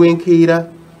olunaku lw'enkeera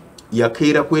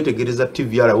yakeera kwetegereza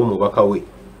TV alabo mubaka we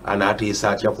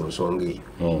anaateesa atya ku nsonga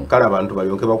eyo kale abantu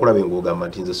balyoke bakulabe ng'ogamba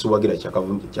nti nze siwagira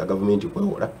kya gavumenti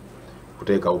kwewola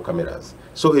kuteekawo cameras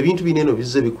so ebintu bineeno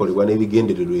bizze bikolebwa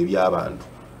n'ebigendererwa eby'abantu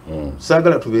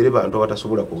saagala tubeere bantu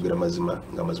abatasobola kwogera mazima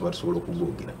nga mazima tusobola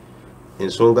okugoogera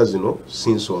ensonga zino si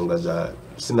nsonga za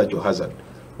sinakyo hazard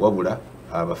wabula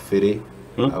abafere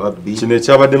ababbi kino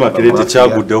ekyabadde Makerere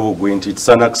kyagudde obugwi nti it's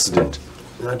an accident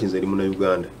nti nze eri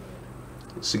munnayuganda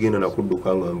sigenda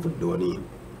nakudduka nga nvudde waniini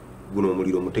guno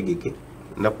omuliro mutegeke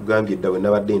nakugambye eddawe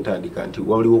nabadde ntandika nti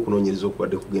waliwo okunoonyereza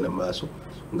okubadde kugenda mu maaso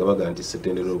nga baga nti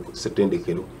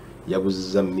settendekero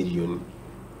yabuzizza miliyoni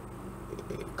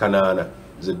 8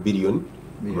 ze biliyoni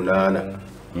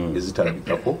 8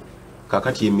 ezitalabikako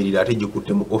kakati emiriro ate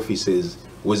gikutte mu offices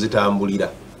we zitambulira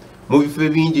mu bifo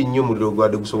bingi nnyo omuliro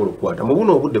gwadde gusobola okukwata mu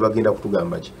buno obudde bagenda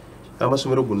kutugamba ki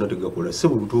amasomero gonna tegakola se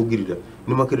bwe butugirira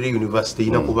ne Makerere University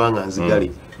ina kubanga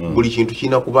nzigale buli kintu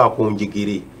kina kubaako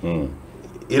njegere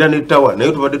era ne tawa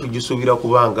naye tubadde tugisuubira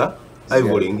kubanga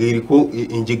ayibole ng'eriko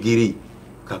enjegere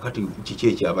kakati kiki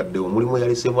ekyabaddewo mulimu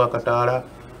yalesemu akataala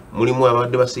mulimu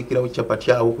abadde basiikirawo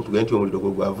capati awo kutugenda nti omuliro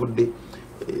gwavudde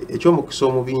ekyomukisa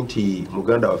omubi nti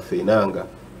muganda waffe enanga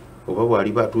oba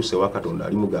bwali batuusewo katonda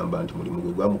ali mugamba nti mulimu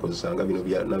gwe gwamukozesanga bino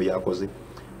nabyakoze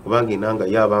kubanga enanga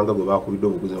yabanga gwe bakubidde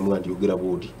obuguzi namuga nti yogera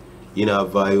bwoti ye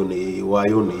naavaayo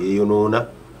neyeewaayo neyeeyonoona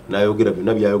n'ayogera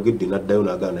byonna byayogedde n'addayo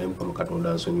n'agana naye mukama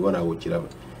katonda nsonyiwa naawe okiraba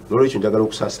n'olwekyo njagala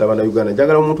okusaasira bannayuganda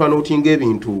njagala omuntu anootinga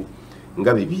ebintu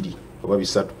nga 2 oba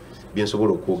 3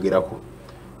 byensobola okwogerako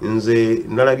nze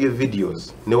nalabye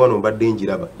videos ne wano mbadde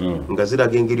njiraba nga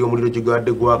ziraga engeri omuliro gye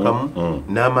gwadde gwakamu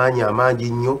n'amaanyi amangi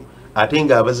nnyo ate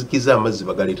nga abazikiza amazzi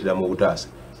bagaleetera mu butaasa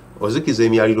ozikiza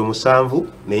emyaliro 7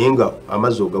 naye nga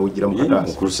amazzi ogawujjira mu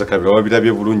kataasa kulusakabira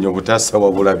wabirabye bulungi obutaasa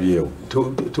wabulabyewo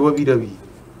tewabirabye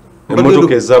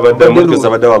emmotoka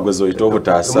ezabadde wagweza oyita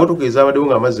obutaasa emmotoka ezabaddewo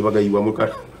nga amazzi bagayiwa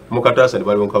mu kataasa ne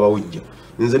balonka bawujja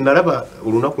nze nalaba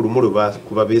olunaku lumu lwe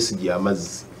kuba Besigye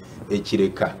amazzi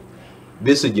ekireka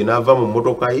Besigye n'ava mu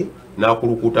mmotoka ye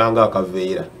n'akulukutanga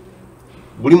akaveera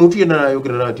buli muntu yenna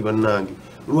n'ayogera nti bannange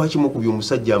lwaki mukubye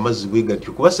omusajja amazzi bwe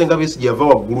gatyo kuba senga Besigye yava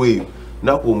waggulu eyo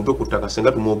n'akuba omutwe ku ttaka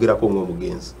senga tumwogerako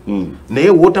ng'omugenzi naye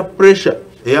water pressure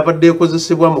eyabadde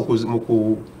ekozesebwa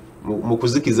mu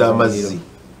kuzikiza amazzi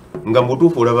nga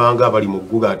mutuufu olabanga abali mu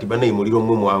gguga nti bannaye muliro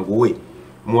mmwe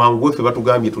mwanguwe ffe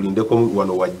batugambye tulindeko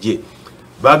wano wajje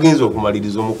bagenze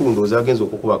okumaliriza omukulu ndowooza agenze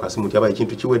okukuba akasimu nti abaye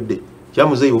ekintu kiwedde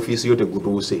kyamuzeeyo ofiisi yo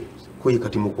tegutuuse koye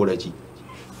kati mukola ki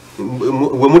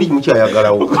we muli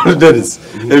mukyayagalawo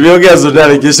ebyogera zonna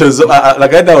allegations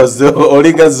lagaita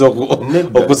olingaza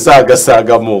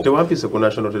okusaagasagamu tewampise ku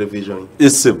national television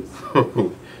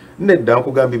nedda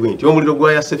nkugambibwe nti omuliro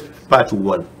gwayase part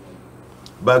 1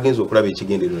 bagenze okulaba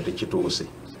ekigendererwa tekituuse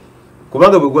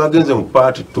kubanga bwe gwagenze mu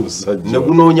part 2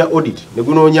 negunoonya audit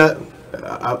negunoonya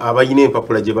abayina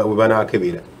empapula gye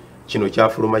banaakebera kino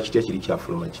kyafuluma kitya kiri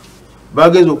kyafuluma kitya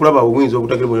bagenze okulaba obuyinza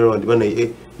obutakiri bwonna nti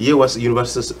banaye ye wa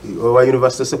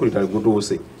university secretary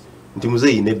gutuuse nti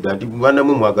muzeeyi nedda nti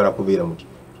banamwe mwagala kubeera muti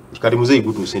kati muzeeyi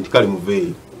gutuuse nti kale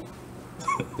muveeyo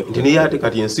nti naye ate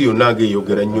kati ensi yonna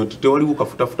ng'eyogera nnyo nti tewaliwo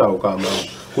kafutafuta awo k'amangu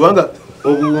kubanga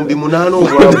obuwumbi 8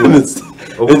 obwabula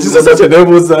ekisasa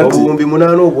kyenebuuza nti obuwumbi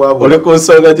 8 obwabula ole ku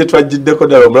nsonga gye twagiddeko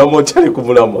ddala omulamu otyali ku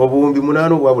mulamu obuwumbi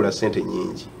 8 obwabula ssente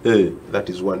nnyingi that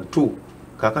is 1 2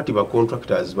 kakati ba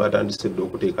contractors batandise dde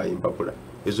okuteekayo empapula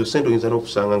ezo ssente oyinza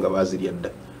n'okusanga nga baazirya dda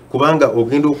kubanga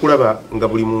ogenda okulaba nga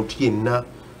buli muntu yenna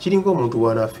kiringa omuntu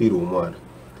wanaafiira omwana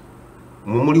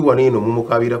mumuli wano eno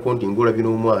mumukaabirako nti ng'olabye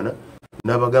n'omwana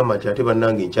n'abagamba nti ate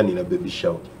bannange enkya nina baby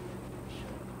shower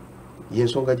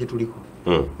yensonga gye tuliko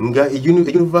nga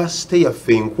university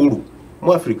yaffe enkulu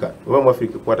mu Africa oba mu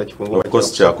Africa ekwata kifungo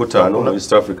kyakutaano mu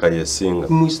East Africa yesinga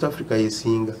mu East Africa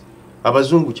yesinga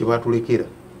abazungu kye batulekera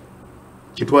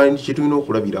kitulina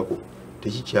okulabirako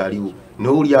tekikyaliwo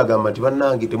n'oli agamba nti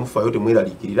bannange temufaayo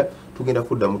temweraliikirira tugenda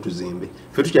kuddamu tuzimbe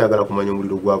ffe tukyayagala kumanya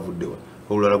omuliro gwavuddewa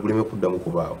olulala guleme kuddamu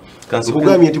kubaawo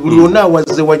nkugambye nti buli yonna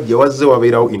wazze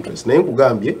wabeerawo interest naye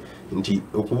nkugambye nti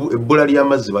ebbula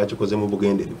ly'amazzi bakikoze mu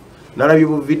bugenderevu nalabye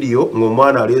mu vidiyo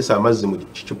ng'omwana aleese amazzi mu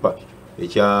kicupa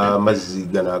ekyamazzi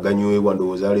gano aganywebwa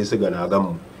ndowooza aleese gano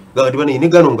agamu gati banaye ne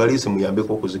gano ngaleese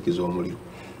muyambeko okuzikiza omuliro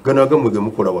gano agamu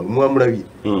gemukola wano mwamulabye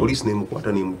poliisi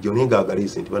nemukwata nemujja naye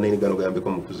ngaagaleese nti banaye ne gano gayambeko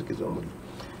mu kuzikiza omuliro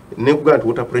nekugamba nti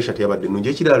water pressure teyabadde nnungi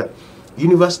ekirala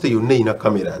university yonna erina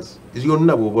cameras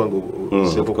yonna bw'obanga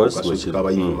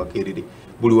abayivu Makerere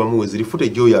buli wamu we ziri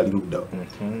footage oyo ali ludda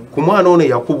ku mwana ono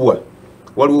eyakubwa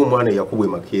waliwo omwana eyakubwa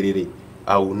Makerere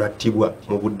awo nattibwa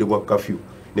mu budde bwa kafyu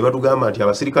ne batugamba nti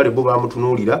abasirikale bo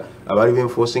bamutunuulira abaali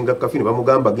benforcinga kafyu ne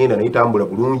bamugamba genda naye tambula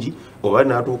bulungi oba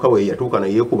n'atuuka we yatuuka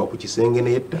nayeekuba ku kisenge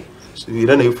neyetta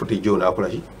era naye footage oyo n'akola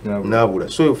ki n'abula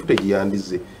so eyo footage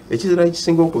yandize ekizira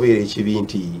ekisinga okubeera ekibi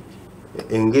nti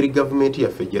engeri gavumenti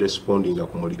yaffe gye respondinga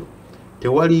ku muliro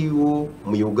tewaliwo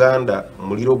mu Uganda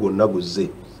muliro gwonna guzze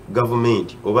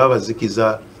gavumenti oba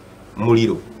abazikiza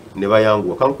muliro ne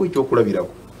bayanguwa kankuwa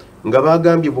ekyokulabirako nga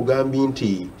bagambye bugambi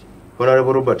nti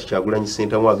Honorable Robert Kyagulanyi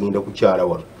Ssentamu agenda kukyala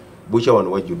wano bukya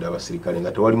wano wajjudde abasirikale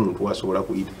nga tewali muntu wasobola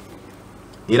kuyita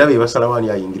era be basalawo ani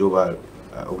ayingira oba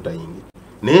obutayingira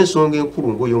naye ensonga enkulu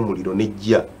ng'ey'omuliro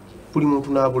nejja buli muntu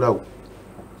n'abulawo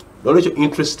olwekyo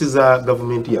interest za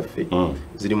gavumenti yaffe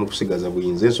ziri mu kusigaza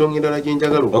buyinza ensonga endala gye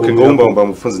njagala ng'owumbawumba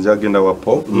mufunzi njagenda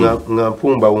wapo nga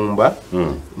mpumbawumba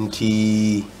nti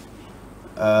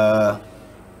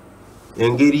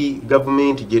engeri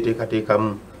gavumenti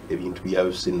gyeteekateekamu ebintu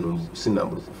byayo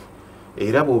sinnambulukufu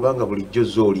era bw'obanga bulijjo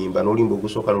z'olimba n'olimba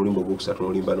ogusooka n'olimba ogwokusatu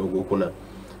n'olimba n'ogwokuna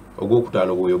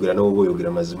ogwokutaano bw'oyogera n'oba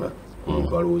oyogera mazima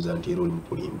omuntu alowooza nti era oli mu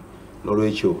kulimba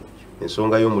n'olwekyo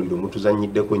ensonga y'omuliro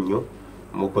mutuzannyiddeko nnyo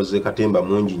mukoze katemba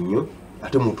mungi nnyo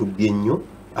ate mutubbye nnyo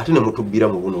ate ne mutubbira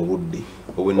mu buno obudde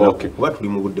obwennaku kuba tuli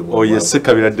mu budde bwo yes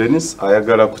Kabira Dennis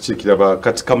ayagala kukiikira ba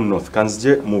Katikamu North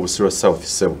kanzije mu Busiro South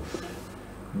Sebo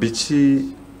bichi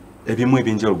ebimu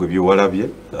ebinjalo gwe byewalabye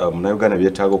munayuganda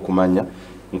byetaaga okumanya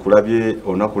nkulabye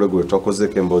onakulego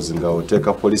wetwakozeko emboozi nga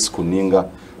oteeka police kuninga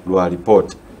lwa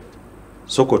report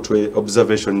soko twe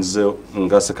observations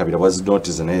nga Sekabira was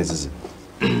notice naye zizi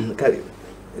kale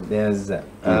there's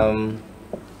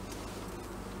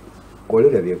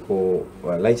kolera byeko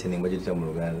lightning bajita mu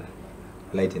Luganda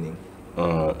lightning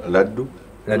laddu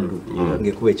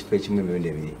ngekuba ekifo ekimu emirundi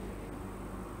ebiri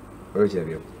olwekira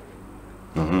byeko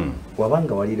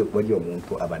wabanga wali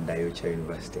omuntu abaddayo kya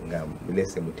university nga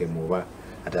lese mutemu oba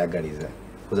atayagaliza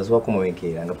ozasobola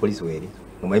kumuwenkeera nga polisi weeri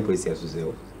ngamanyi polisi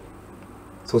yasuzeewo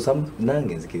so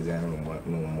nange nzikiriza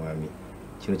n'omwami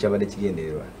kino kyabadde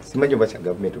kigendererwa simanyi oba kya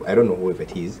gavumenti I don't know whoever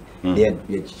it is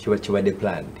kibadde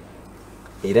planned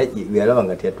era yalaba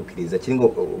nga teyatukiriza kiringa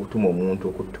okutuma omuntu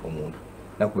okutta omuntu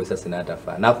nakuba essasi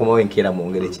n'atafa nakomawo enkeera mu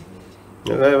ngeri ki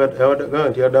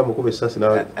nti adamu kuba essasi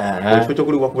ekifo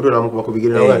kyokuli wakubuto namukuba ku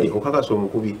bigere nawe nti okakasa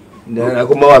omukubi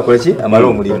nakomawo akola ki amala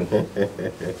omulimu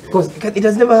it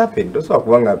has never happened osobola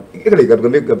kubanga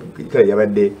kale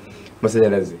yabadde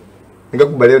masanyalaze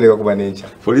ngakuba leero negakuba n'enkya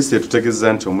polisi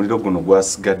etutegeeza nti omuliro guno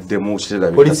gwasigaddemu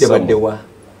kiterabika polisi ebaddewa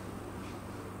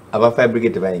aba fire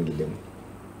brigade bayingiddemu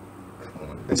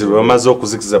nti bamaze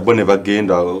okuzikiza bo ne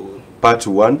bagenda part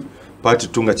 1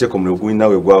 part 2 nga kyeko omuliro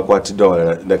gulinawe gwakwatiddwa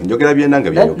walala ndaki njogera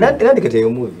byendanga byayogera ndiketeyo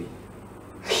movie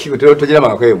tojera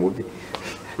mangakoyo movie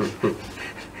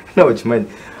nawe kimanyi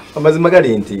amazima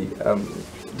gali nti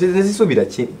nezisuubira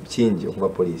kingi okuva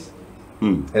polisi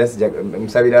era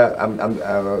musabira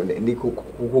ndi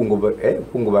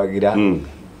kukungubagira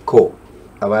ko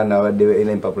abaana abadde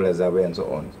ena empapula zaabwe and so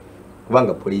on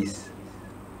kubanga polisi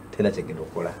tena kyegenda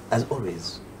okukola as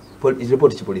always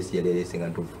report ki polisi yaleeresinga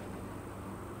ntuufu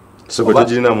soko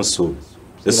tugirina musuubi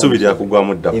essuubi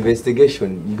lyakugwamu ddako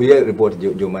investigation buli report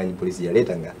gyomanyi polisi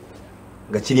yaleeta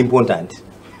nga kiri important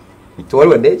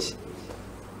tewali wadde eki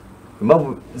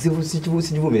embavu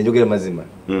sikivumire njogera mazima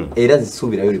era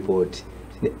zisuubirayo report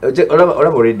olaba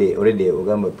already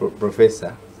ogamba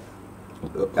professor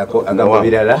agamba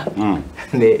birala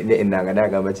enanga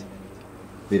nagamba ki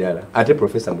birala ate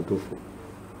professor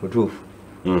mutuufu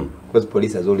because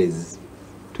police has always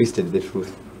twisted the truth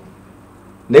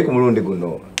ne ku mulundi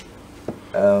guno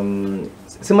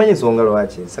simanyi nsonga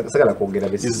lwaki sagala kwogera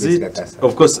besikakasa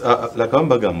of course like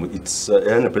ambagambo it's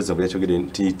yana president bwachogere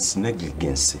nti it's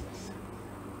negligence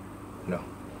no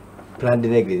planned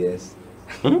negligence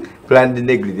planned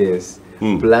negligence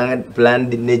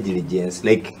planned negligence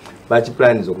like bachi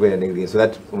plans okubeera negligence so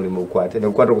that omulimu ukwate ne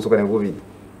ukwata okusoka ne covid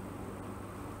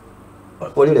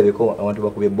oli labeko abantu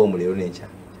bakubye bombu leero necha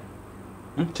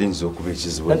tinzo okuba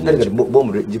ekizibu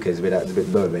bombu jukezi bera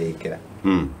bayekera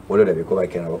oli labeko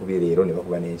bakena bakubye leero ne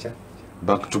bakuba necha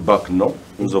back to back no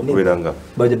nzo okubeera nga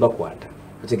baje bakwata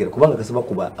otegera kubanga kasaba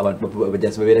kuba abantu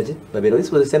bajasi babera ki babera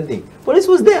this was the same thing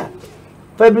police was there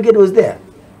fire brigade was there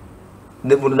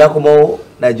the munakomo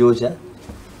na Georgia.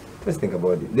 Let's think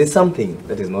about it. There's something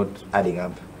that is not adding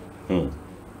up.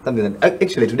 Something that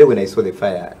actually today when I saw the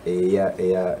fire,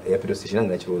 a petrol station,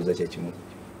 they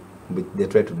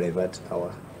tried to divert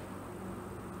our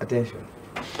attention.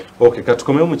 Okay,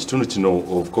 katukomeo mu kitundu kino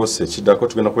of course ekidako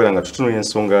tugenda kubeera nga tutunula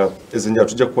ensonga ezinjala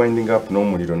tujja winding up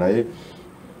n'omuliro naye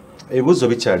ebibuuzo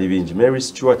bikyali bingi. Mary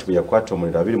Stewart bwe yakwata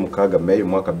omuliro 26 May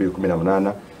mwaka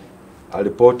 2018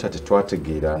 alipota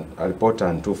tetwategeera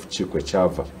alipota ntuufu kiko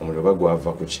ekyava omuliro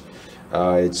bagwava kuki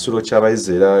ekisulo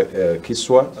ky'abayizi era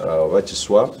kiswa oba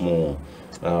kiswa mu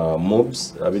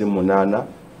mobs 28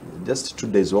 just 2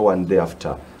 days or 1 day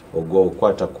after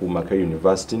okwata ku Makerere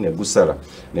University ne gusala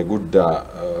ne gudda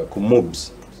ku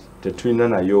mobs tetulina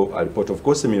nayo alipota of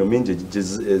course emirimu mingi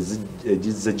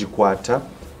egize gikwata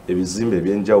ebizimbe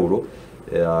ebyenjawulo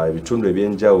ebitundu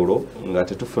ebyenjawulo nga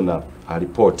tetufuna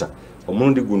alipota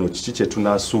omulundi guno kiki kye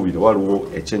tunaasuubira waliwo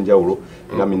ekyenjawulo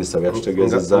nga minisita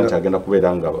byatutegeezezza nti agenda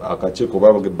kubeera nga akakiiko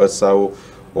baba basaawo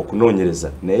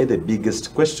okunoonyereza naye the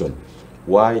biggest question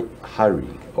why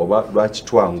hurrying oba lwaki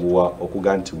twanguwa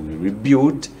okuga nti we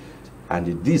rebuild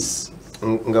and this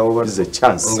is a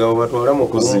chance nga obatwala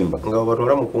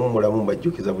mu kuwummulamu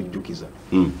bajjukiza bujjukiza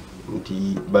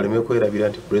nti baleme kwerabira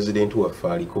nti pulezidenti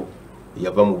waffe aliko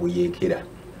yava mu buyeekera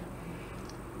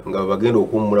nga bagenda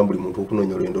okuwummula buli muntu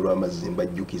okunoonya olwendo lw'amazzi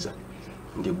bajjukiza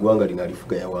nti eggwanga lino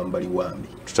alifuga yawambali wambi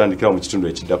tutandikira mu kitundu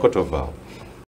ekiddako tovaawo